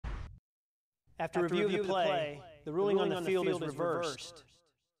After review of the play, the ruling on the field is reversed.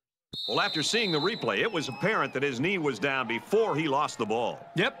 Well, after seeing the replay, it was apparent that his knee was down before he lost the ball.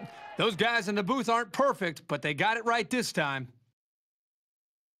 Yep, those guys in the booth aren't perfect, but they got it right this time.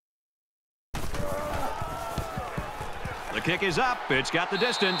 The kick is up, it's got the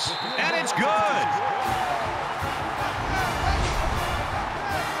distance, and it's good!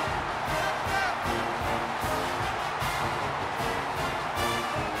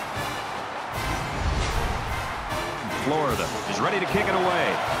 Florida is ready to kick it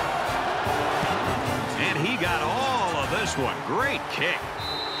away. And he got all of this one. Great kick.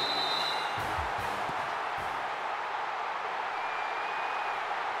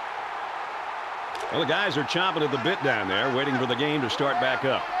 Well, the guys are chomping at the bit down there, waiting for the game to start back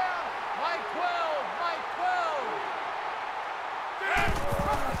up. Mike 12, Mike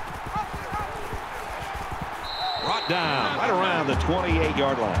 12. Brought down right around the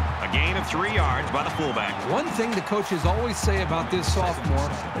 28-yard line. A gain of 3 yards by the fullback. One thing the coaches always say about this sophomore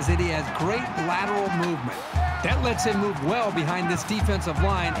is that he has great lateral movement. That lets him move well behind this defensive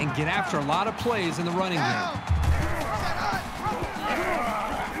line and get after a lot of plays in the running game.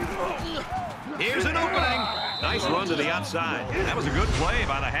 Here's an opening. Nice run to the outside. That was a good play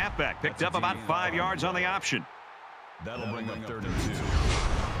by the halfback. Picked up about 5 yards on the option. That'll bring up 3rd and 2.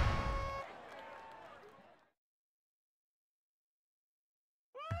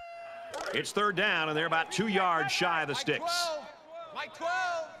 It's 3rd down, and they're about 2 yards shy of the sticks. Mike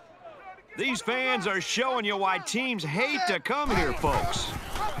 12. These fans are showing you why teams hate to come here, folks.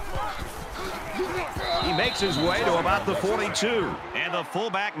 He makes his way to about the 42. And the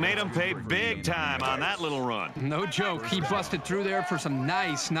fullback made him pay big time on that little run. No joke. He busted through there for some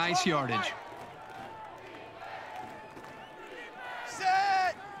nice yardage.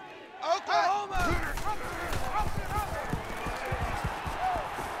 Set. Oklahoma.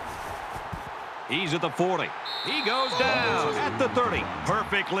 He's at the 40. He goes down at the 30.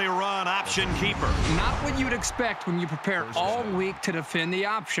 Perfectly run option keeper. Not what you'd expect when you prepare all week to defend the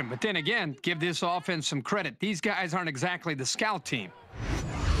option. But then again, give this offense some credit. These guys aren't exactly the scout team.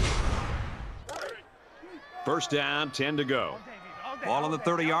 1st down, 10 to go. Ball on the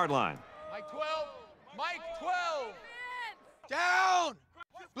 30-yard line. Mike 12. Mike 12. Down.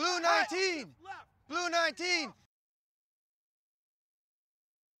 Blue 19. Blue 19.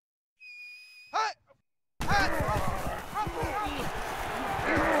 Hut.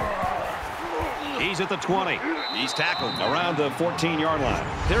 He's at the 20. He's tackled around the 14-yard line.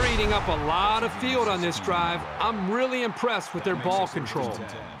 They're eating up a lot of field on this drive. I'm really impressed with their ball control.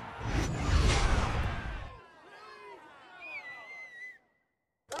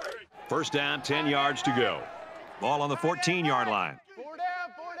 First down, 10 yards to go. Ball on the 14-yard line. 4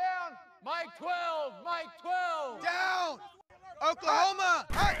 down, 4 down. Mike 12, Mike 12. Down. Oklahoma.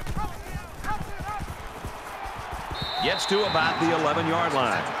 Gets to about the 11-yard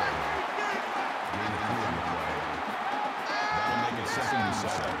line. That'll make it 2nd and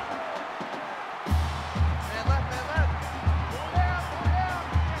 7. Man left, man left. 4 down, 4 down.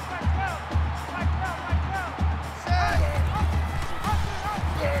 Mike 12, Mike 12. Set.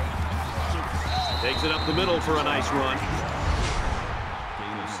 Takes it up the middle for a nice run.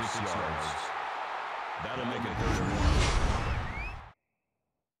 Gain of 6 yards. That'll make it 3rd and 1.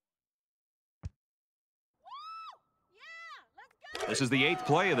 This is the 8th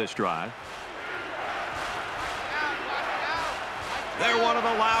play of this drive. They're one of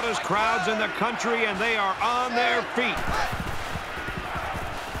the loudest crowds in the country, and they are on their feet.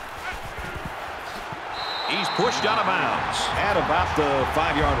 He's pushed out of bounds at about the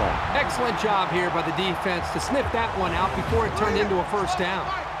 5-yard line. Excellent job here by the defense to sniff that one out before it turned into a 1st down.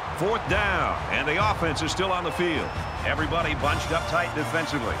 4th down, and the offense is still on the field. Everybody bunched up tight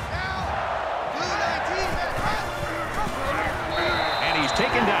defensively. He's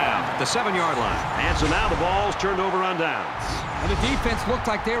taken down at the 7-yard line. And so now the ball's turned over on downs. And the defense looked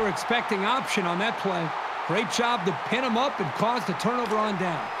like they were expecting option on that play. Great job to pin them up and cause the turnover on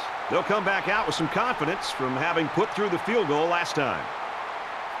downs. They'll come back out with some confidence from having put through the field goal last time.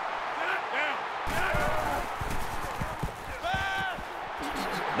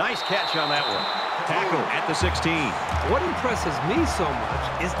 Nice catch on that one. Tackle at the 16. What impresses me so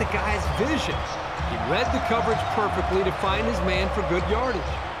much is the guy's vision. He read the coverage perfectly to find his man for good yardage.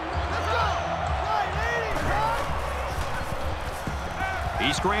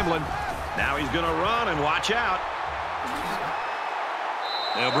 He's scrambling. Now he's going to run and watch out.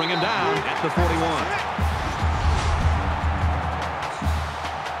 They'll bring him down at the 41.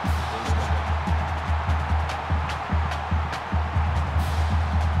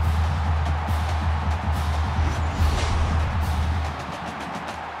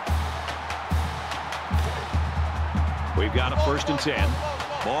 We've got a 1st and 10.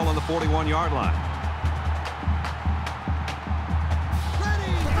 Ball on the 41-yard line.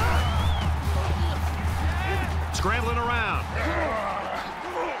 Scrambling around.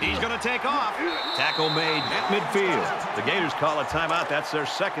 He's going to take off. Tackle made at midfield. The Gators call a timeout. That's their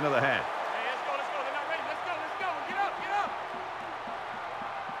 2nd of the half. Hey, let's go. They're not ready. Let's go. Get up.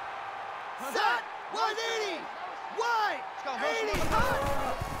 Set. 180. Wide. 80.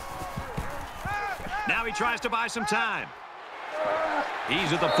 Now he tries to buy some time.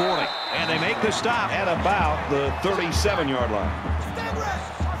 He's at the 40. And they make the stop at about the 37-yard line. Stand right.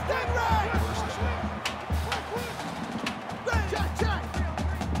 Check.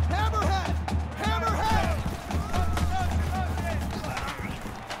 Hammerhead.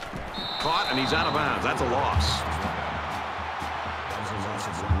 Caught, and he's out of bounds. That's a loss.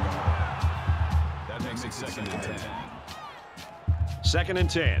 That makes it 2nd and 10. 2nd and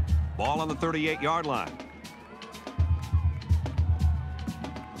 10. Ball on the 38-yard line.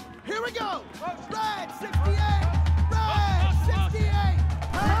 Here we go. Red 68.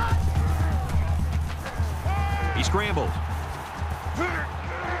 He scrambles.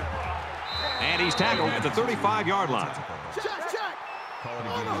 And he's tackled at the 35-yard line. Check. Call it a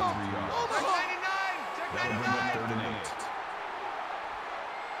gain of 3 yards. That'll bring up 3rd and 8.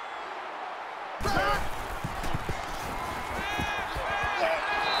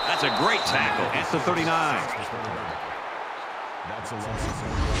 That's a great tackle at the 39. That's a loss of 4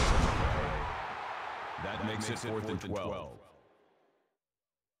 yards. That makes it 4th and 12.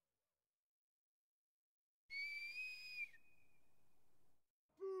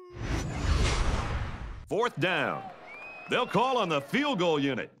 Fourth down. They'll call on the field goal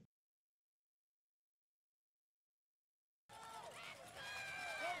unit.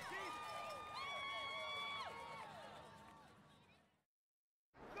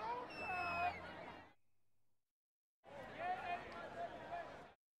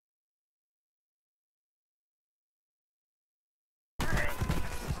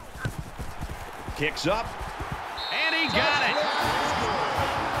 Kicks up, and he got it.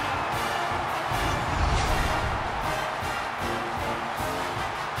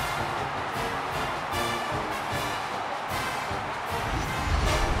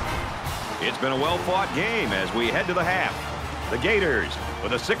 It's been a well-fought game as we head to the half. The Gators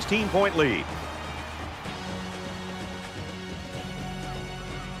with a 16-point lead.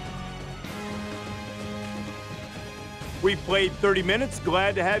 We've played 30 minutes.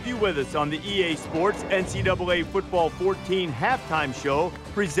 Glad to have you with us on the EA Sports NCAA Football 14 halftime show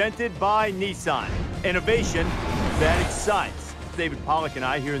presented by Nissan. Innovation that excites. David Pollack and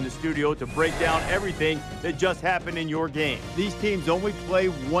I here in the studio to break down everything that just happened in your game. These teams only play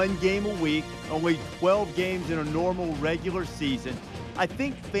one game a week, only 12 games in a normal regular season. I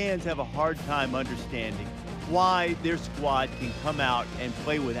think fans have a hard time understanding why their squad can come out and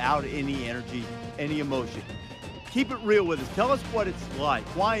play without any energy, any emotion. Keep it real with us. Tell us what it's like.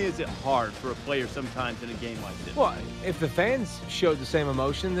 Why is it hard for a player sometimes in a game like this? Well, if the fans showed the same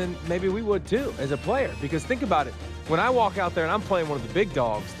emotion, then maybe we would too as a player. Because think about it. When I walk out there and I'm playing one of the big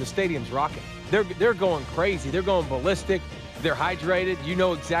dogs, the stadium's rocking. They're going crazy. They're going ballistic. They're hydrated. You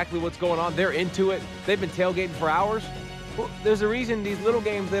know exactly what's going on. They're into it. They've been tailgating for hours. Well, there's a reason these little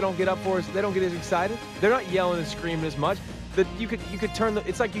games they don't get up for us. They don't get as excited. They're not yelling and screaming as much. That you could turn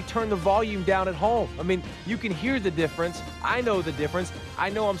it's like you turn the volume down at home. I mean, you can hear the difference. I know the difference. I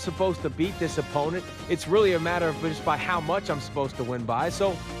know I'm supposed to beat this opponent. It's really a matter of just by how much I'm supposed to win by.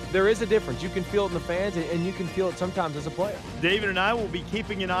 So there is a difference. You can feel it in the fans, and you can feel it sometimes as a player. David and I will be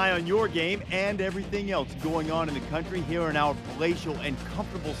keeping an eye on your game and everything else going on in the country here in our palatial and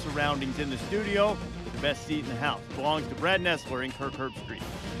comfortable surroundings in the studio. The best seat in the house belongs to Brad Nessler in Kirkherb Street.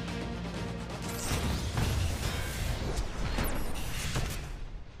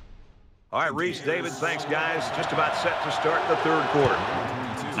 All right, Reese, David, thanks, guys. Just about set to start the third quarter.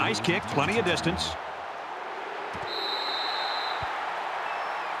 Nice kick, plenty of distance.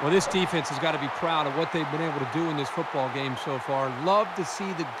 Well, this defense has got to be proud of what they've been able to do in this football game so far. Love to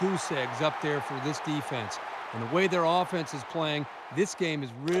see the goose eggs up there for this defense. And the way their offense is playing, this game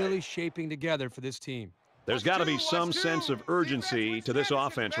is really shaping together for this team. There's got to be some sense of urgency to this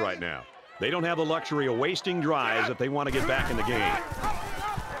offense right now. They don't have the luxury of wasting drives if they want to get back in the game.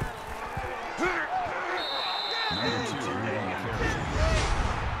 That's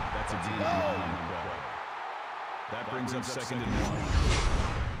a deep line. That brings up 2nd and 1.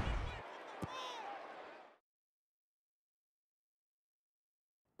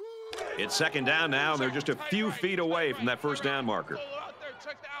 It's second down now, and they're just a few feet away from that first down marker. Out there,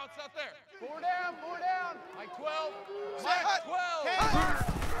 check the outs out there. 4 down. Mike 12. Mike 12.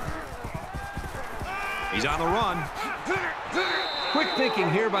 He's on the run. Quick thinking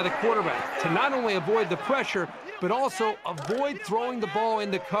here by the quarterback to not only avoid the pressure, but also avoid throwing the ball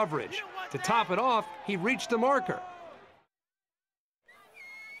into coverage. To top it off, he reached the marker.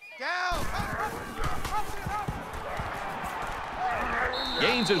 Down.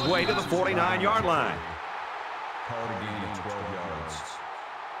 Gains his way to the 49-yard line. Called a gain of 12 yards.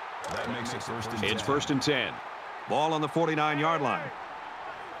 That makes it first and 10. It's 1st and 10. Ball on the 49-yard line.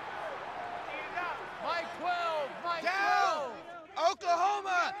 Mike 12. Mike 12.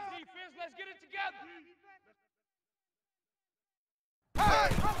 Oklahoma. Defense, let's get it together.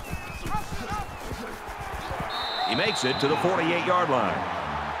 He makes it to the 48-yard line.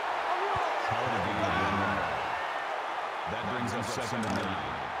 Called a gain of 1 yard. That brings up 2nd and 9.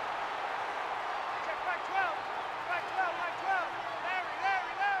 Check back 12. Back 12, Mike 12.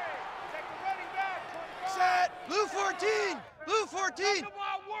 Larry. Take the running back. 25. Set. Blue 14. Blue 14. Come to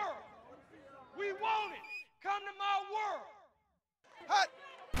my world. We want it. Come to my world. Hut.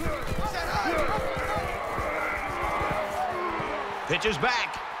 Set high. Pitches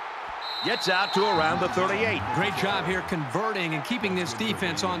back. Gets out to around the 38. Great job here converting and keeping this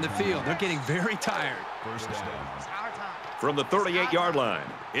defense on the field. They're getting very tired. First down. From the 38-yard line,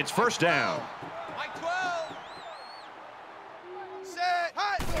 it's 1st down. Mike 12. Set.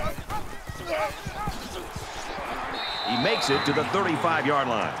 Hut. He makes it to the 35-yard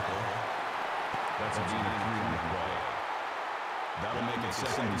line. That's a gain of 3 on the play. That'll make it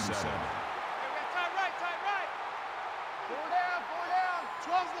 2nd and 7. Tight right. 4 down.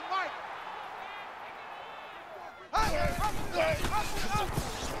 12's the Mike.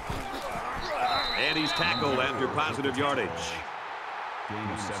 And he's tackled after positive yardage. Gain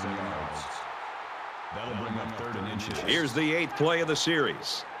of 7 yards. That'll bring up 3rd and inches. Here's the 8th play of the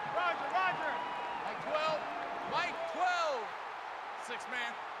series. Roger. Mike 12. Mike 12. 6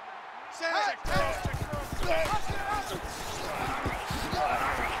 man. Set.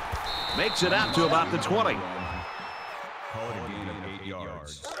 Makes it out to about the 20. Call it a gain of 8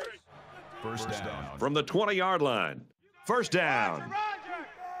 yards. First down. From the 20-yard line, 1st down.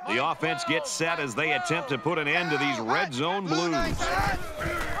 The offense gets set as they attempt to put an end to these red zone blues.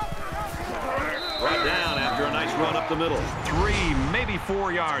 Brought down after a nice run up the middle. 3, maybe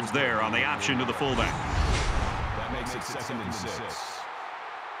 4 yards there on the option to the fullback. That makes it 2nd and 6.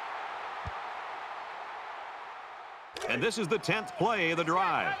 And this is the 10th play of the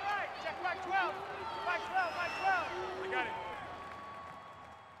drive. Check Mike 12. Mike 12. I got it.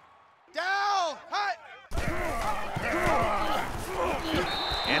 Down. Hut.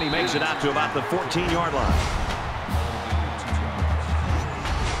 And he makes it out to about the 14-yard line.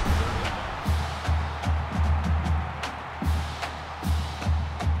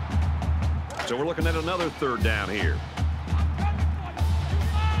 So we're looking at another 3rd down here. Mike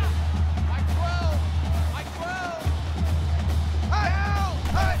 12. Mike 12. Down.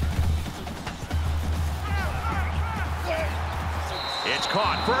 Hut. It's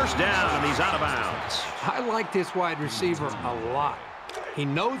caught. 1st down, and he's out of bounds. I like this wide receiver a lot. He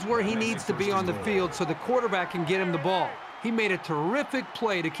knows where he needs to be on the field so the quarterback can get him the ball. He made a terrific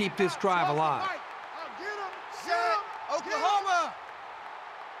play to keep this drive alive. I'll get him. Set. Oklahoma.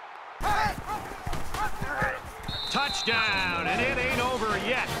 Hut. Touchdown, and it ain't over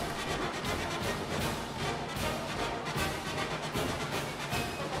yet.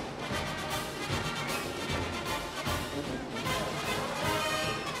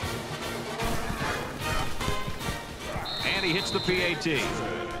 And he hits the PAT.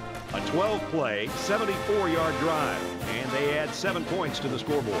 A 12-play, 74-yard drive, and they add 7 points to the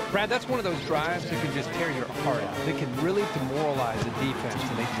scoreboard. Brad, that's one of those drives that can just tear your heart out. They can really demoralize the defense,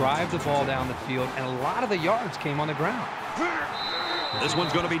 and they drive the ball down the field, and a lot of the yards came on the ground. This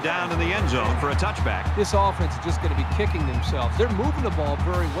one's going to be down in the end zone for a touchback. This offense is just going to be kicking themselves. They're moving the ball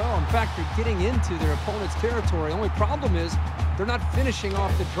very well. In fact, they're getting into their opponent's territory. The only problem is they're not finishing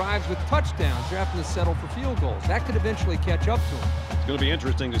off the drives with touchdowns. They're having to settle for field goals. That could eventually catch up to them. It's going to be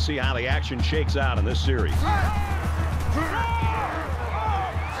interesting to see how the action shakes out in this series.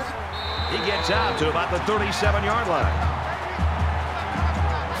 He gets out to about the 37-yard line.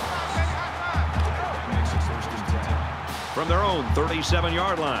 From their own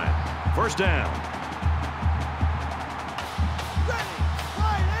 37-yard line. 1st down.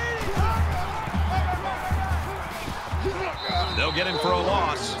 They'll get him for a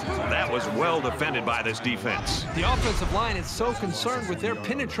loss. That was well defended by this defense. The offensive line is so concerned with their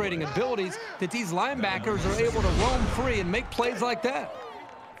penetrating abilities that these linebackers are able to roam free and make plays like that.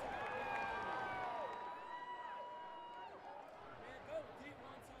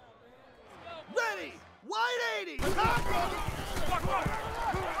 Ready. Wide 80.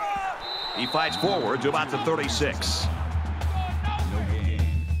 He fights forward to about the 36. No gain.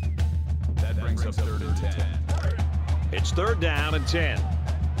 That brings up 3rd and 10. It's 3rd down and 10.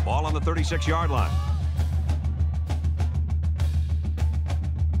 Ball on the 36-yard line.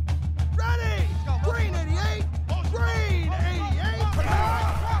 Ready! Green 88! Green 88!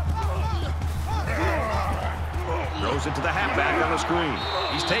 Throws it to the halfback on the screen.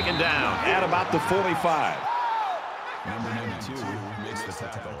 He's taken down at about the 45. Number 92 makes the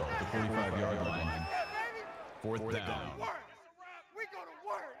tackle at the 45-yard line. 4th down. We go to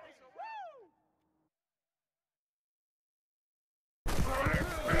work.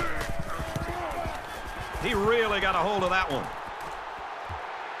 He really got a hold of that one.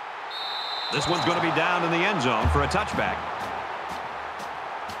 This one's going to be down in the end zone for a touchback.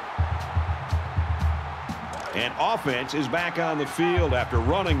 And offense is back on the field after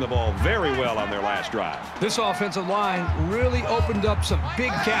running the ball very well on their last drive. This offensive line really opened up some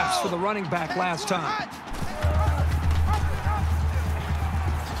big gaps for the running back last time.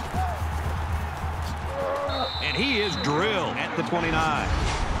 And he is drilled at the 29.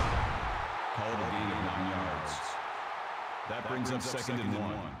 Called a gain of 9 yards. That brings up 2nd and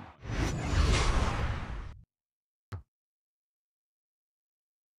 1.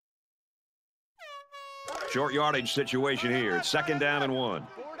 Short yardage situation here. It's 2nd down and 1.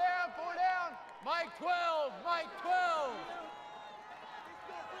 4 down, 4 down. Mike 12, Mike 12.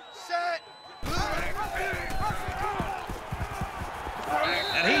 Set.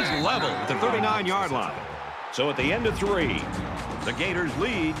 And he's level at the 39-yard line. So at the end of 3, the Gators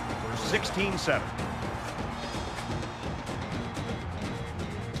lead 16-7.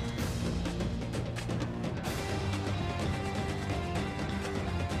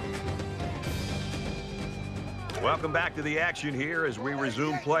 Welcome back to the action here as we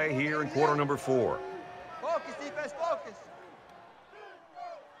resume play here in quarter number 4. Focus, defense, focus.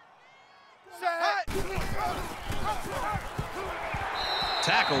 Set.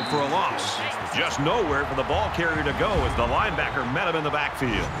 Tackled for a loss. Just nowhere for the ball carrier to go as the linebacker met him in the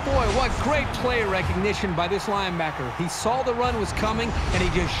backfield. Boy, what great play recognition by this linebacker. He saw the run was coming, and he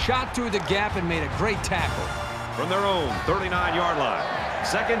just shot through the gap and made a great tackle. From their own 39-yard line,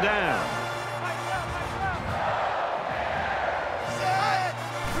 2nd down.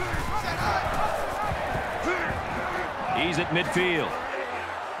 He's at midfield.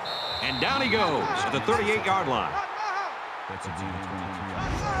 And down he goes at the 38-yard line. That's a gain of 23.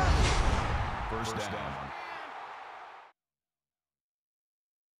 1st down.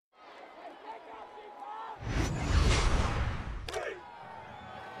 Larry.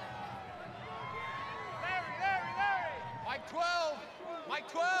 Mike 12, Mike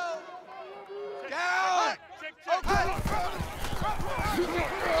 12. Down.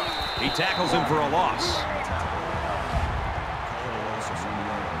 He tackles him for a loss.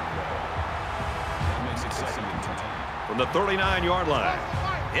 That makes it 2nd and 10. From the 39-yard line,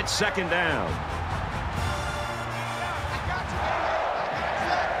 it's 2nd down.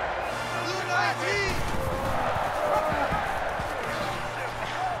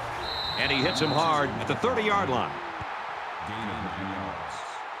 And he hits him hard at the 30-yard line. Gain of 9 yards.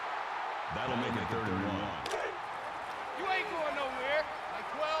 That'll make it 3rd and 1. You ain't going nowhere. Mike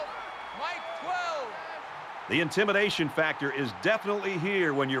 12, Mike 12. The intimidation factor is definitely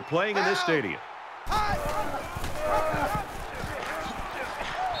here when you're playing in this stadium.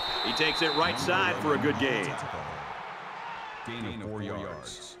 He takes it right side for a good gain. Gain of 4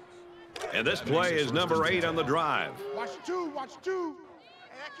 yards. And this play is number 8 on the drive. Watch 2, watch 2.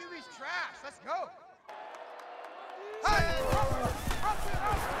 Hey, that QB's trash. Let's go.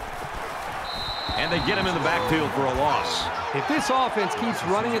 And they get him in the backfield for a loss. If this offense keeps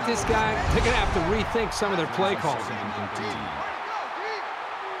running at this guy, they're going to have to rethink some of their play calls.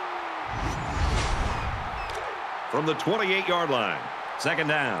 From the 28-yard line, 2nd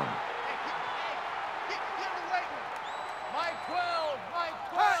down. Mike 12, Mike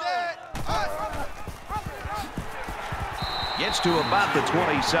 12. Gets to about the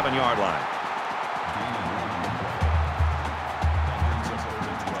 27-yard line.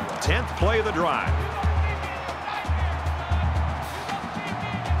 10th play of the drive.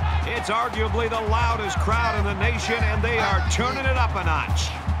 It's arguably the loudest crowd in the nation, and they are turning it up a notch.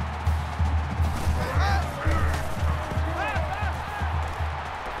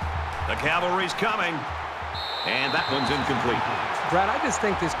 The cavalry's coming, and that one's incomplete. Brad, I just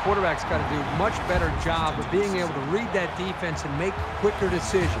think this quarterback's got to do a much better job of being able to read that defense and make quicker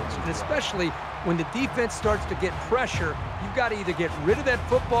decisions. And especially when the defense starts to get pressure, you've got to either get rid of that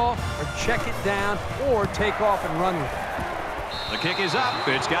football or check it down or take off and run with it. The kick is up.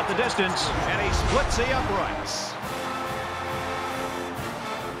 It's got the distance, and he splits the uprights.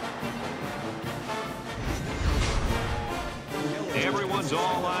 is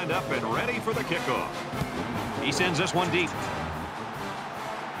all lined up and ready for the kickoff. He sends this one deep.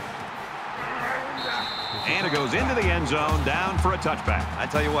 And it goes into the end zone, down for a touchback. I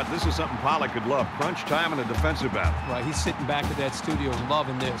tell you what, this is something Pollard could love. Crunch time in a defensive battle. Right, he's sitting back at that studio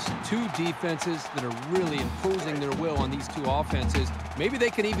loving this. Two defenses that are really imposing their will on these two offenses. Maybe they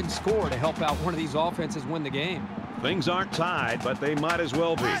can even score to help out one of these offenses win the game. Things aren't tied, but they might as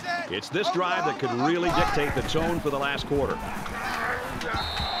well be. It's this drive that could really dictate the tone for the last quarter.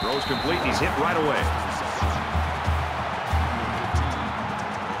 Throws complete, and he's hit right away.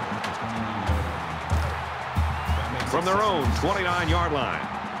 From their own 29-yard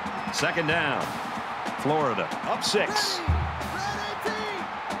line. Second down. Florida up 6.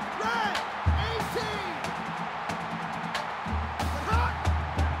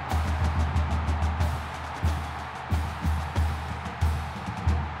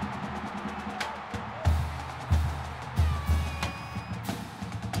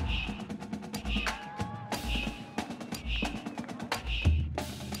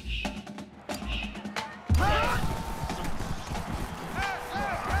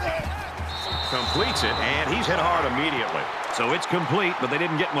 Completes it, and he's hit hard immediately. So it's complete, but they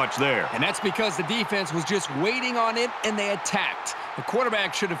didn't get much there. And that's because the defense was just waiting on it, and they attacked. The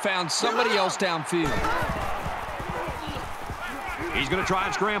quarterback should have found somebody else downfield. He's going to try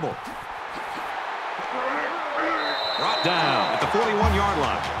and scramble. Brought down at the 41-yard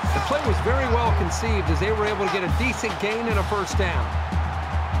line. The play was very well conceived as they were able to get a decent gain and a first down.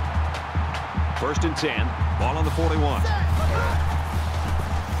 1st and 10, ball on the 41.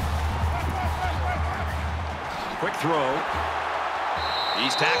 Quick throw.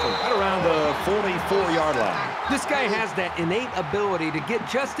 He's tackled right around the 44-yard line. This guy has that innate ability to get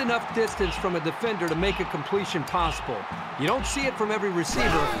just enough distance from a defender to make a completion possible. You don't see it from every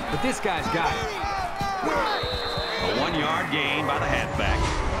receiver, but this guy's got it. A 1-yard gain by the halfback.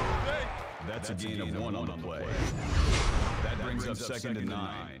 That's a gain of 1 on the play. That brings up 2nd and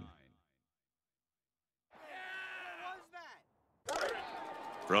 9.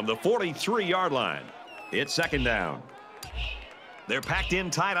 From the 43-yard line, it's 2nd down. They're packed in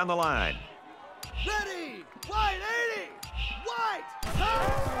tight on the line. Ready! Wide 80! Wide!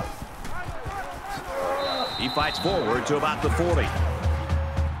 He fights forward to about the 40.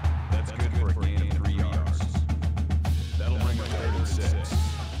 That's good for a gain of 3 yards. That'll bring up 3rd and 6.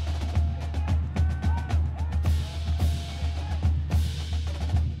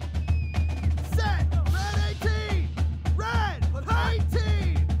 Set! Red 18! Red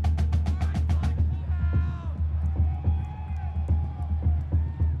 18!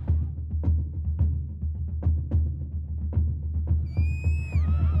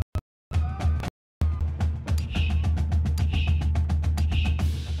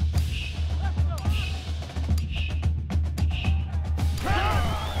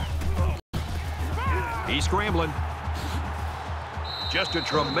 He's scrambling. Just a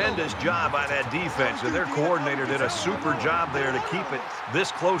tremendous job by that defense, and their coordinator did a super job there to keep it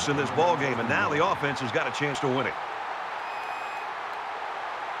this close in this ball game, and now the offense has got a chance to win it.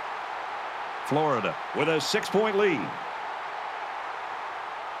 Florida with a 6-point lead.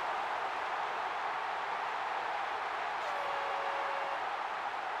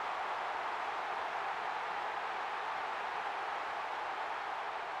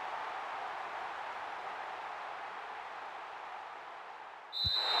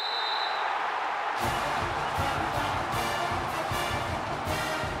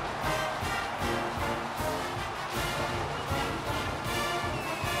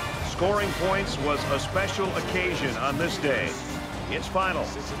 Scoring points was a special occasion on this day. It's final,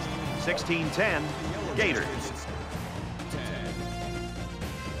 16-10, Gators.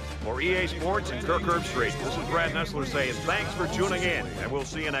 For EA Sports and Kirk Herbstreit, this is Brad Nessler saying thanks for tuning in, and we'll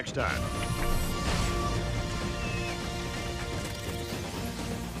see you next time.